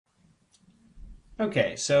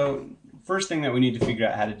Okay, so first thing that we need to figure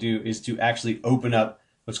out how to do is to actually open up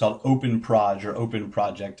what's called Open Proj or Open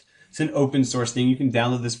Project. It's an open source thing. You can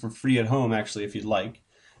download this for free at home actually if you'd like.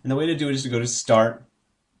 And the way to do it is to go to Start,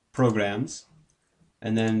 Programs,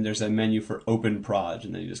 and then there's a menu for Open Proj,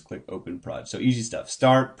 and then you just click Open Proj. So easy stuff.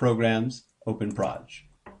 Start, Programs, Open Proj.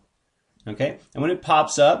 Okay, and when it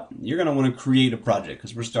pops up, you're going to want to create a project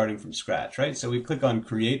because we're starting from scratch, right? So we click on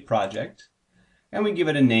Create Project. And we give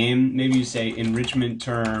it a name. Maybe you say enrichment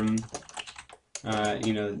term.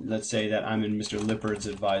 Let's say that I'm in Mr. Lippard's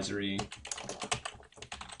advisory.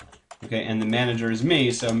 Okay, and the manager is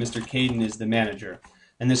me, so Mr. Caden is the manager.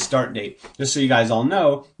 And the start date. Just so you guys all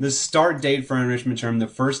know, the start date for enrichment term, the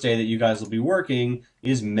first day that you guys will be working,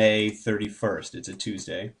 is May 31st. It's a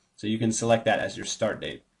Tuesday. So you can select that as your start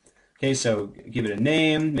date. Okay, so give it a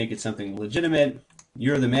name, make it something legitimate.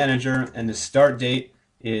 You're the manager, and the start date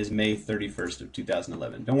is May 31st of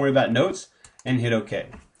 2011. Don't worry about notes and hit OK.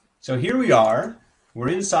 So here we are. We're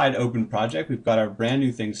inside Open Project. We've got our brand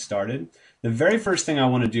new thing started. The very first thing I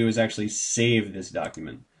want to do is actually save this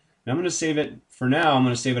document. And I'm going to save it, for now, I'm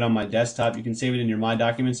going to save it on my desktop. You can save it in your My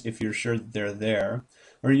Documents if you're sure that they're there.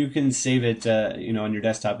 Or you can save it on your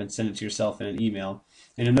desktop and send it to yourself in an email.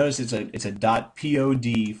 And you'll notice it's a .pod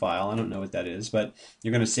file. I don't know what that is, but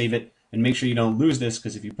you're going to save it. And make sure you don't lose this,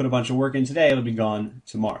 because if you put a bunch of work in today, it'll be gone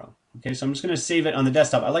tomorrow. Okay, so I'm just going to save it on the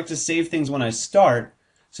desktop. I like to save things when I start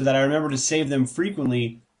so that I remember to save them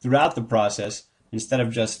frequently throughout the process instead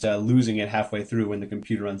of just losing it halfway through when the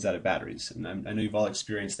computer runs out of batteries. And I know you've all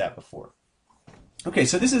experienced that before. Okay,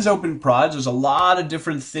 so this is Open Proj. There's a lot of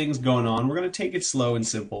different things going on. We're going to take it slow and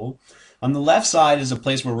simple. On the left side is a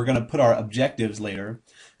place where we're going to put our objectives later.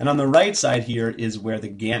 And on the right side here is where the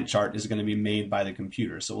Gantt chart is going to be made by the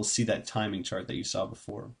computer. So we'll see that timing chart that you saw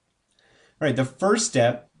before. All right, the first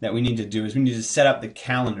step that we need to do is we need to set up the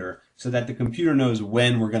calendar so that the computer knows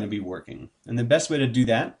when we're going to be working. And the best way to do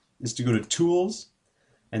that is to go to Tools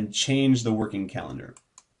and change the working calendar.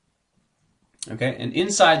 Okay, and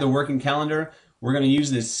inside the working calendar, we're going to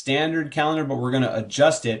use this standard calendar, but we're going to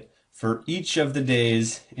adjust it for each of the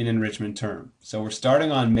days in enrichment term. So we're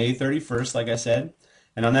starting on May 31st, like I said.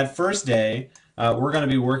 And on that first day, we're going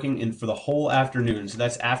to be working for the whole afternoon. So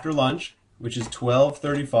that's after lunch, which is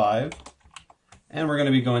 12:35. And we're going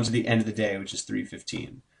to be going to the end of the day, which is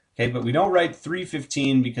 3:15. Okay, but we don't write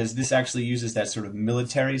 3:15 because this actually uses that sort of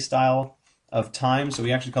military style of time. So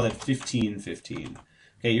we actually call it 15:15.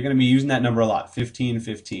 Okay, you're going to be using that number a lot,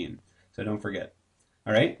 15:15. So don't forget.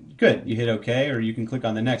 All right, good. You hit OK, or you can click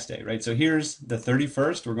on the next day, right? So here's the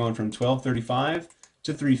 31st. We're going from 12:35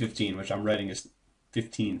 to 3:15, which I'm writing as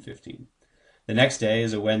 15:15. The next day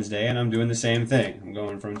is a Wednesday, and I'm doing the same thing. I'm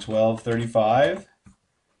going from 12:35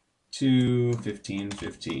 to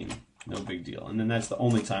 15:15. No big deal. And then that's the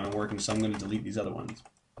only time I'm working, so I'm going to delete these other ones.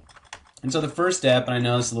 And so the first step, and I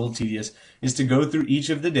know it's a little tedious, is to go through each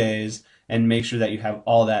of the days and make sure that you have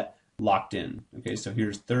all that locked in. Okay, so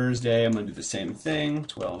here's Thursday. I'm going to do the same thing,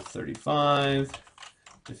 12:35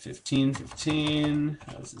 to 15:15.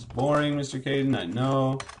 This is boring, Mr. Caden, I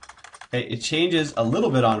know. Okay, it changes a little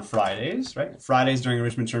bit on Fridays, right? Fridays during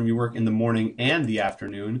enrichment term, you work in the morning and the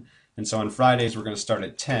afternoon. And so on Fridays, we're going to start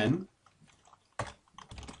at 10.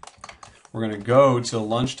 We're going to go till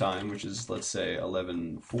lunchtime, which is, let's say,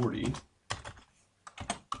 11:40.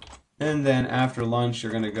 And then after lunch,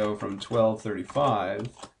 you're going to go from 12:35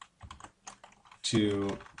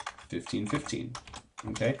 to 15:15.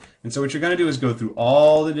 Okay? And so what you're going to do is go through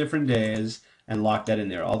all the different days and lock that in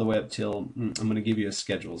there all the way up till, I'm going to give you a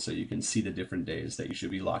schedule so you can see the different days that you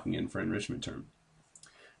should be locking in for enrichment term.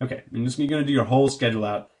 Okay, and you're going to do your whole schedule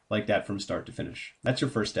out like that from start to finish. That's your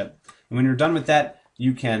first step. And when you're done with that,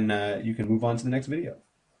 you can move on to the next video.